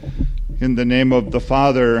In the name of the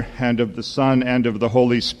Father, and of the Son, and of the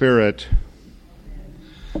Holy Spirit.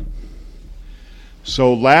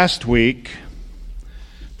 So last week,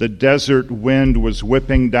 the desert wind was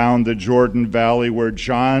whipping down the Jordan Valley where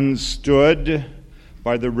John stood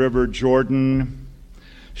by the river Jordan,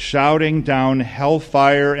 shouting down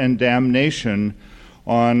hellfire and damnation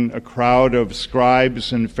on a crowd of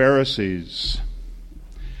scribes and Pharisees.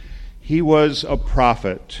 He was a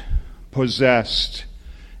prophet, possessed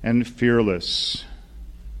and fearless.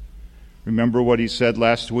 Remember what he said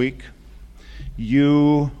last week?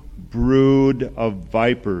 You brood of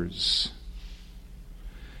vipers.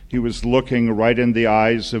 He was looking right in the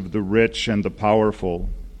eyes of the rich and the powerful.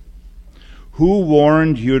 Who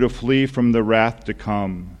warned you to flee from the wrath to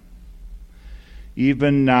come?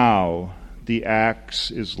 Even now, the axe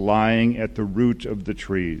is lying at the root of the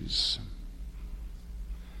trees.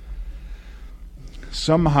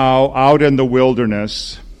 Somehow, out in the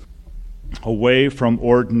wilderness, away from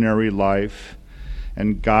ordinary life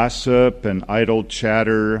and gossip and idle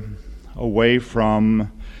chatter, away from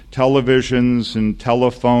televisions and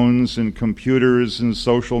telephones and computers and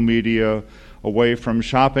social media, away from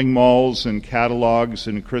shopping malls and catalogs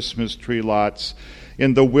and Christmas tree lots.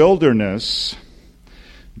 In the wilderness,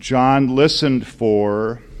 John listened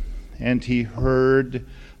for and he heard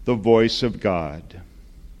the voice of God.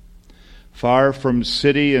 Far from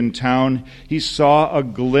city and town, he saw a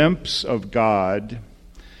glimpse of God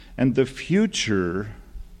and the future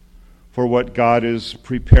for what God is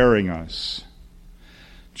preparing us.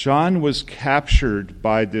 John was captured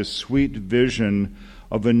by this sweet vision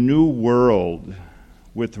of a new world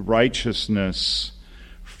with righteousness,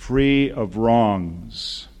 free of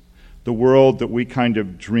wrongs, the world that we kind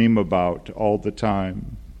of dream about all the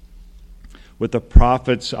time. With a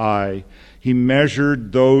prophet's eye, he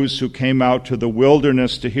measured those who came out to the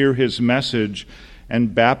wilderness to hear his message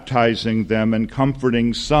and baptizing them and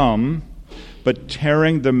comforting some, but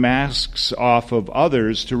tearing the masks off of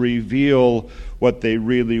others to reveal what they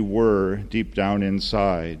really were deep down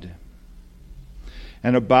inside.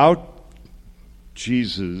 And about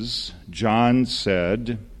Jesus, John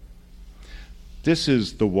said, "This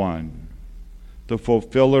is the one, the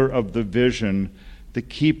fulfiller of the vision, the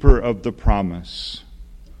keeper of the promise."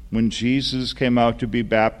 When Jesus came out to be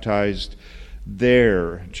baptized,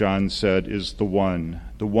 there, John said, is the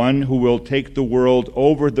one who will take the world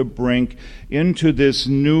over the brink into this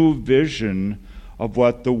new vision of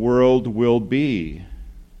what the world will be,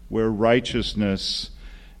 where righteousness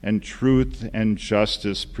and truth and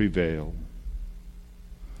justice prevail.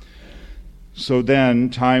 So then,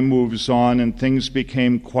 time moves on and things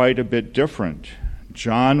became quite a bit different.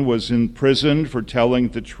 John was imprisoned for telling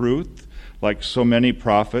the truth, like so many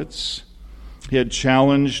prophets. He had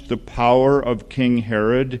challenged the power of King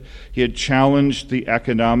Herod. He had challenged the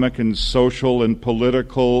economic and social and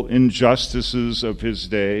political injustices of his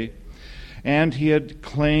day. And he had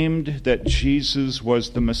claimed that Jesus was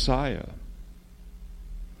the Messiah.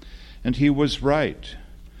 And he was right,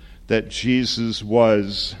 that Jesus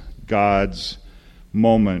was God's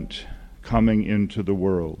moment coming into the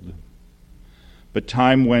world. But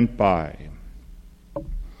time went by.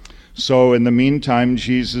 So in the meantime,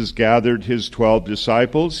 Jesus gathered his 12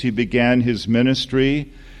 disciples. He began his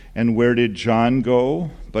ministry. And where did John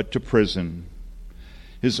go? But to prison.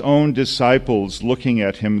 His own disciples looking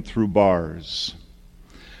at him through bars.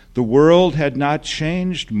 The world had not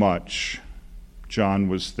changed much, John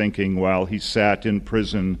was thinking while he sat in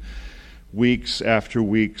prison weeks after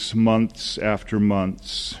weeks, months after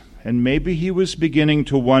months. And maybe he was beginning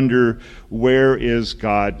to wonder, where is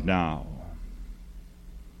God now?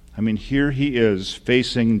 I mean, here he is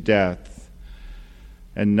facing death,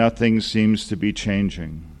 and nothing seems to be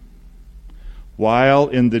changing. While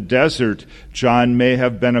in the desert, John may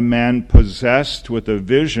have been a man possessed with a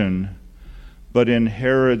vision, but in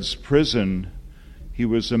Herod's prison, he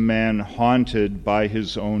was a man haunted by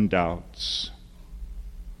his own doubts.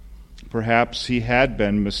 Perhaps he had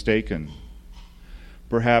been mistaken.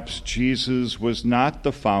 Perhaps Jesus was not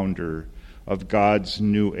the founder of God's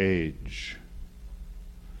new age.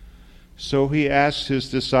 So he asked his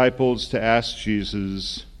disciples to ask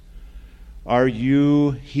Jesus, "Are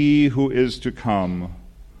you he who is to come,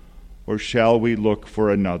 or shall we look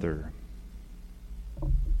for another?"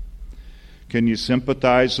 Can you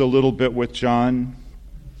sympathize a little bit with John?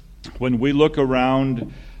 When we look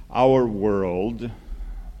around our world,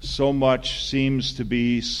 so much seems to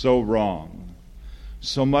be so wrong.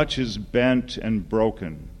 So much is bent and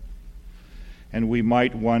broken. And we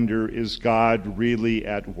might wonder, is God really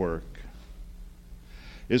at work?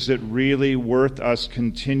 Is it really worth us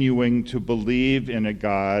continuing to believe in a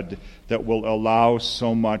God that will allow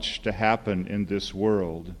so much to happen in this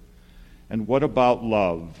world? And what about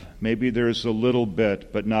love? Maybe there's a little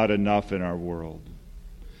bit, but not enough in our world.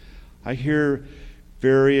 I hear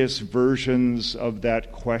various versions of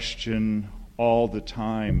that question all the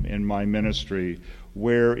time in my ministry.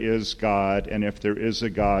 Where is God? And if there is a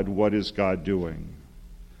God, what is God doing?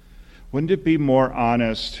 Wouldn't it be more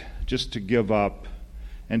honest just to give up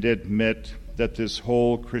and admit that this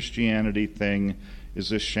whole Christianity thing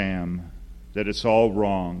is a sham, that it's all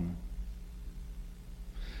wrong?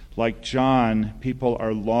 Like John, people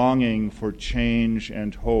are longing for change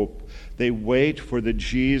and hope. They wait for the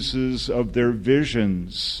Jesus of their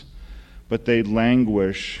visions, but they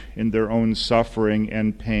languish in their own suffering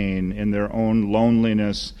and pain, in their own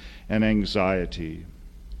loneliness and anxiety.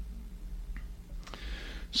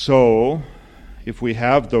 So, if we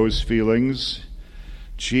have those feelings,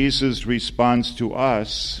 Jesus' response to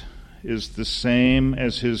us is the same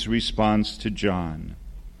as his response to John.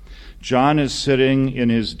 John is sitting in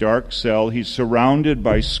his dark cell. He's surrounded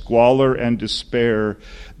by squalor and despair.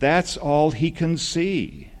 That's all he can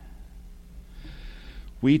see.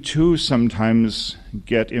 We too sometimes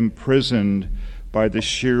get imprisoned by the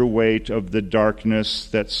sheer weight of the darkness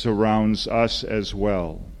that surrounds us as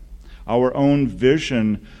well. Our own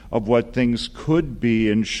vision of what things could be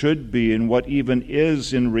and should be and what even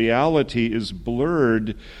is in reality is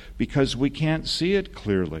blurred because we can't see it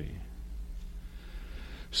clearly.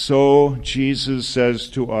 So Jesus says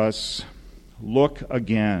to us, look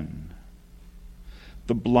again.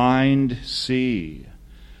 The blind see,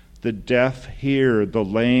 the deaf hear, the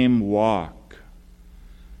lame walk.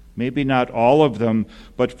 Maybe not all of them,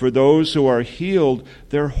 but for those who are healed,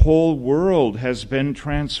 their whole world has been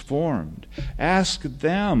transformed. Ask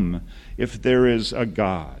them if there is a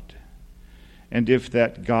God, and if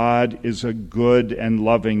that God is a good and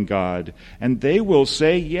loving God, and they will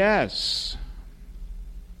say yes.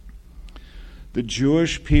 The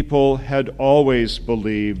Jewish people had always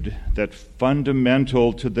believed that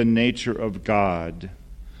fundamental to the nature of God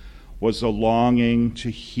was a longing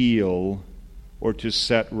to heal or to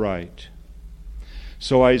set right.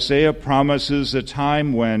 So Isaiah promises a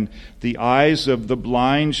time when the eyes of the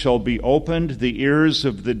blind shall be opened, the ears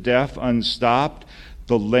of the deaf unstopped,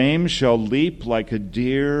 the lame shall leap like a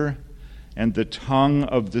deer, and the tongue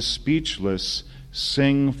of the speechless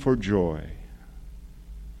sing for joy.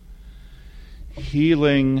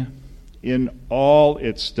 Healing in all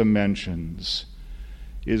its dimensions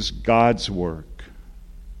is God's work.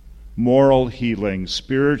 Moral healing,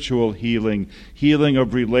 spiritual healing, healing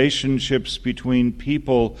of relationships between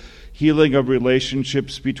people, healing of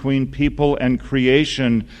relationships between people and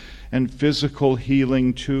creation, and physical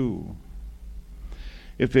healing too.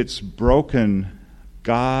 If it's broken,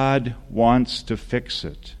 God wants to fix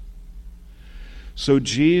it. So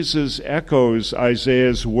Jesus echoes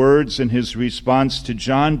Isaiah's words in his response to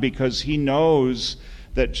John because he knows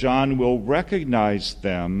that John will recognize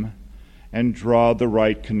them and draw the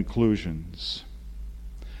right conclusions.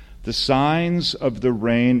 The signs of the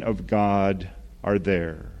reign of God are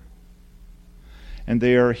there, and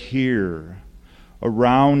they are here,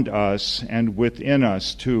 around us and within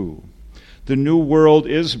us too. The new world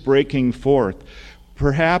is breaking forth,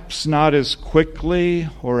 perhaps not as quickly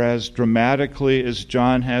or as dramatically as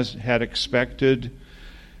John had expected,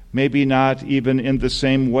 maybe not even in the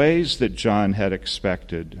same ways that John had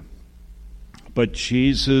expected. But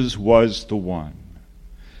Jesus was the one.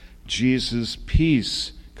 Jesus'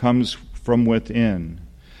 peace comes from within.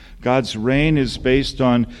 God's reign is based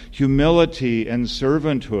on humility and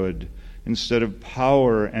servanthood instead of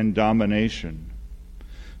power and domination.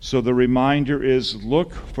 So the reminder is,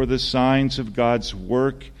 look for the signs of God's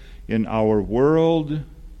work in our world,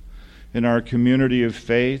 in our community of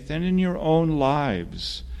faith, and in your own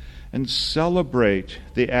lives. And celebrate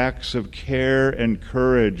the acts of care and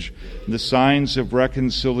courage, the signs of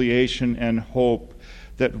reconciliation and hope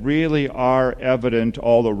that really are evident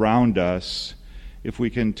all around us if we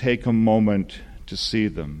can take a moment to see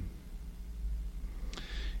them.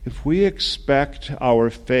 If we expect our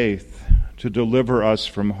faith to deliver us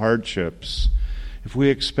from hardships, if we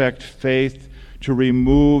expect faith to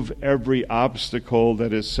remove every obstacle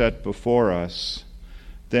that is set before us,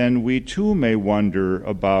 then we too may wonder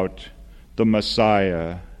about the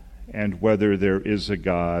Messiah and whether there is a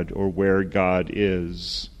God or where God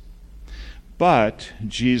is. But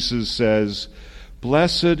Jesus says,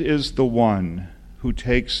 "Blessed is the one who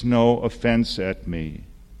takes no offense at me."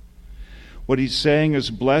 What he's saying is,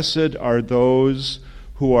 blessed are those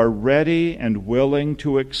who are ready and willing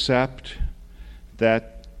to accept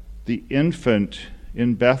that the infant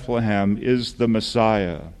in Bethlehem is the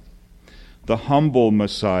Messiah, the humble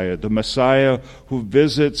Messiah, the Messiah who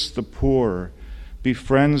visits the poor,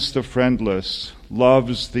 befriends the friendless,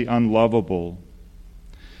 loves the unlovable.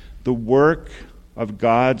 The work of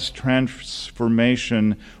God's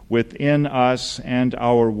transformation within us and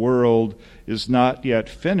our world is not yet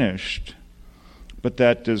finished, but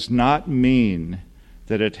that does not mean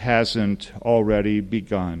that it hasn't already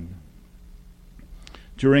begun.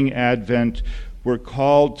 During Advent, we're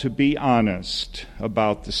called to be honest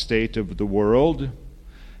about the state of the world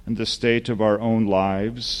and the state of our own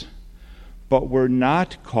lives, but we're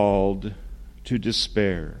not called to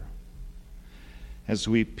despair. As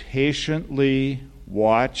we patiently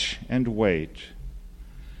watch and wait,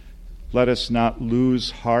 let us not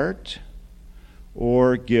lose heart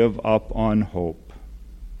or give up on hope.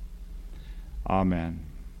 Amen.